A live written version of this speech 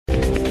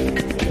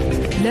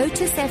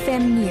Lotus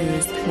FM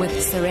News with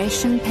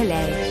Sureshan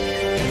Pillay.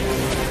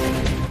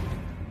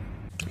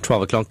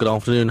 12 o'clock, good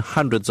afternoon.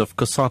 Hundreds of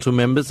COSATU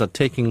members are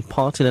taking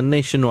part in a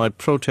nationwide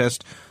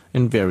protest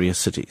in various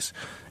cities.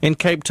 In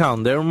Cape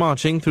Town, they are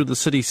marching through the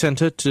city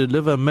centre to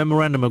deliver a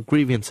memorandum of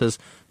grievances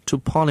to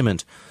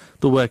Parliament.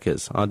 The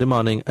workers are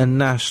demanding a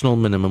national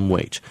minimum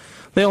wage.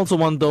 They also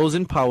want those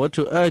in power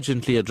to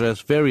urgently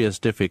address various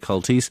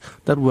difficulties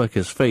that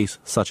workers face,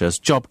 such as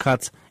job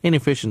cuts,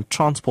 inefficient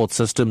transport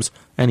systems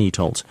and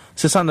e-tolls.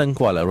 Sisanda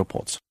Nkwala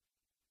reports.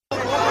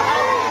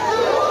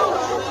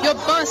 Your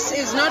boss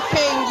is not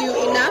paying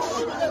you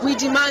enough. We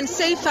demand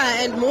safer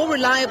and more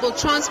reliable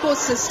transport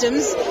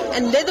systems,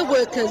 and leather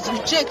workers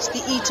reject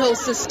the e-toll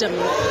system.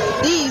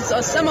 These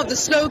are some of the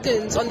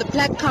slogans on the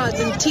placards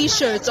and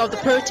t-shirts of the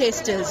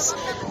protesters.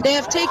 They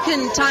have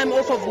taken time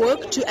off of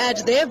work to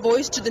add their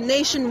voice to the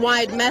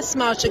nationwide mass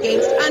march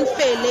against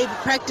unfair labor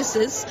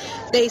practices.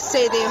 They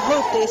say they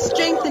hope their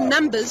strength in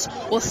numbers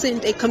will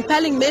send a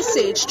compelling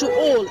message to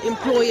all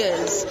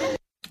employers.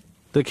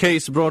 The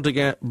case brought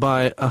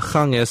by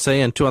Agang SA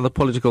and two other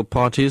political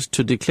parties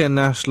to declare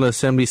National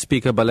Assembly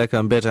Speaker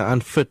Baleka Mbete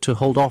unfit to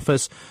hold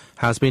office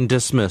has been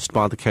dismissed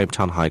by the Cape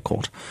Town High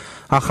Court.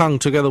 Agang,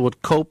 together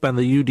with COPE and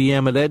the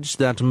UDM, alleged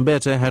that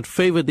Mbete had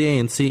favoured the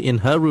ANC in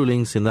her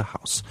rulings in the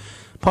House.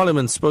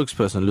 Parliament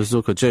spokesperson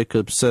Luzuka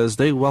Jacobs says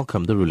they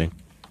welcome the ruling.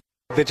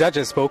 The judge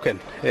has spoken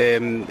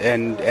and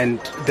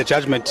the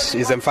judgment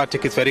is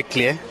emphatic, it's very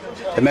clear.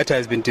 The matter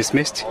has been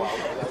dismissed.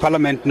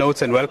 Parliament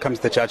notes and welcomes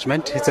the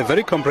judgment. It's a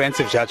very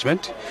comprehensive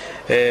judgment.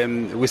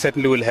 We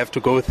certainly will have to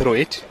go through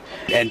it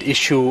and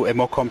issue a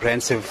more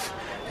comprehensive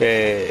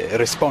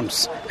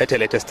response at a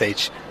later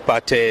stage.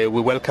 But we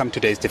welcome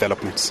today's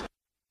developments.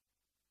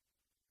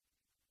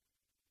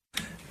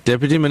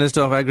 Deputy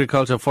Minister of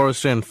Agriculture,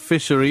 Forestry and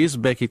Fisheries,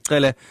 Becky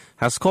Cele,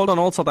 has called on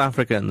all South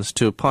Africans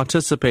to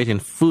participate in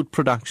food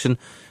production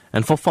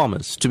and for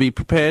farmers to be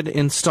prepared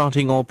in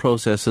starting all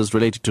processes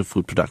related to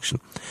food production.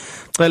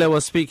 Cele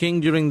was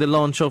speaking during the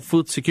launch of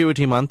Food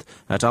Security Month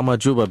at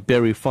Amajuba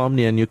Berry Farm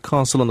near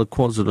Newcastle on the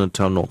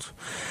KwaZulu-Natal North.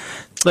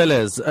 Cele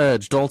has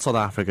urged all South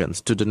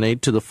Africans to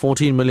donate to the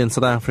 14 million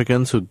South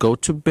Africans who go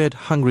to bed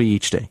hungry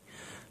each day.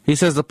 He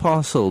says the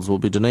parcels will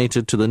be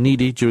donated to the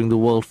needy during the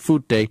World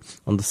Food Day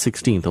on the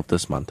 16th of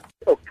this month.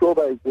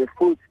 October is the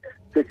Food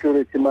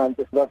Security Month.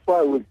 That's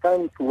why we're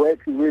trying to work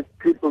with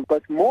people,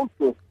 but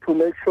mostly to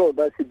make sure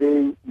that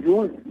they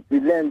use the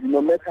land,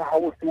 no matter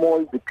how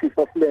small the piece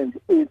of land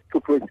is, to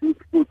produce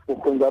food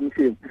for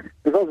consumption.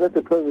 Because at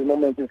the present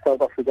moment in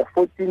South Africa,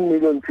 14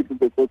 million people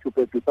that go to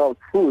bed without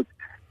food.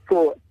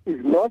 So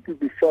it's not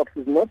the shops,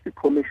 it's not the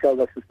commercial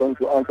that is going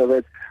to answer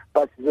that,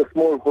 but the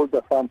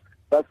smallholder farm.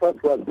 That's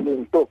what we are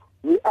doing. So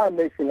we are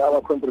making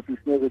our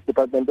contribution as the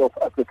Department of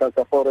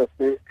Agriculture,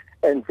 Forestry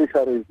and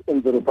Fisheries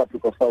in the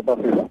Republic of South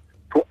Africa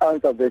to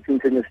answer that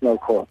international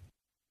call.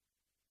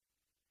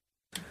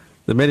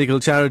 The medical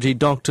charity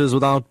Doctors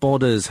Without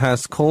Borders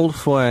has called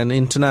for an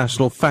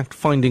international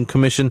fact-finding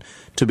commission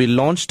to be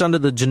launched under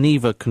the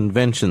Geneva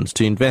Conventions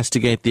to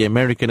investigate the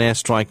American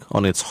airstrike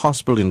on its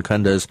hospital in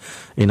Kunduz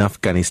in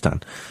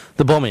Afghanistan.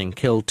 The bombing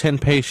killed 10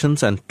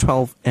 patients and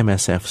 12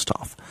 MSF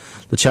staff.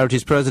 The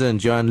charity's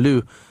president, Joanne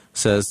Liu,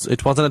 says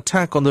it was an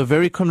attack on the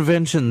very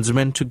conventions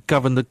meant to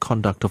govern the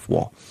conduct of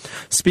war.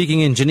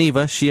 Speaking in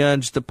Geneva, she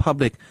urged the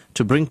public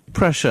to bring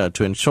pressure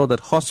to ensure that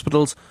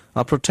hospitals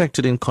are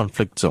protected in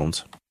conflict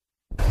zones.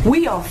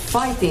 We are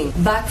fighting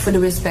back for the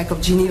respect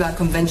of Geneva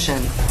Convention.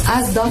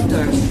 As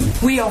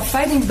doctors, we are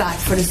fighting back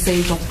for the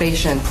sake of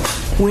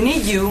patients. We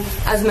need you,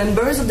 as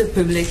members of the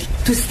public,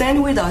 to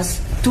stand with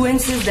us to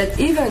insist that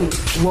even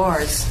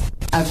wars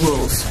have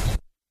rules.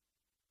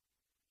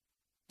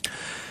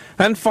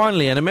 And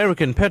finally, an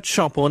American pet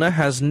shop owner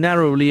has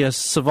narrowly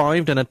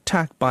survived an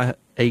attack by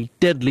a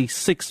deadly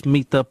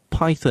 6-meter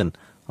python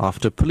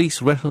after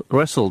police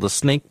wrestled the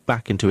snake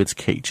back into its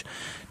cage.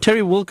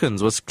 Terry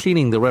Wilkins was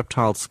cleaning the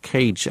reptile's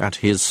cage at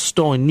his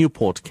store in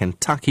Newport,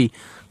 Kentucky,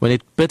 when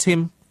it bit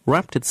him,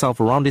 wrapped itself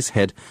around his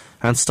head,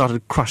 and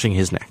started crushing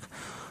his neck.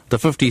 The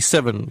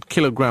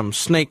 57-kilogram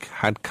snake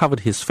had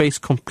covered his face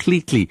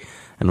completely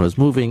and was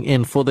moving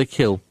in for the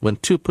kill when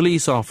 2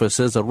 police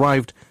officers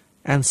arrived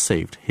and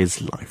saved his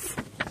life.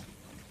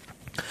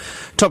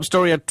 Top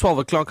story at 12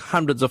 o'clock.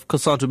 Hundreds of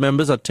COSATU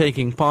members are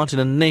taking part in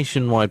a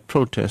nationwide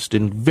protest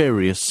in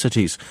various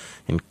cities.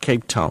 In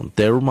Cape Town,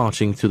 they're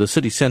marching through the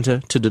city centre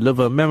to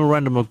deliver a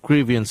memorandum of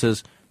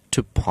grievances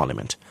to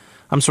Parliament.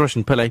 I'm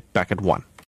Sureshan Pillay, back at 1.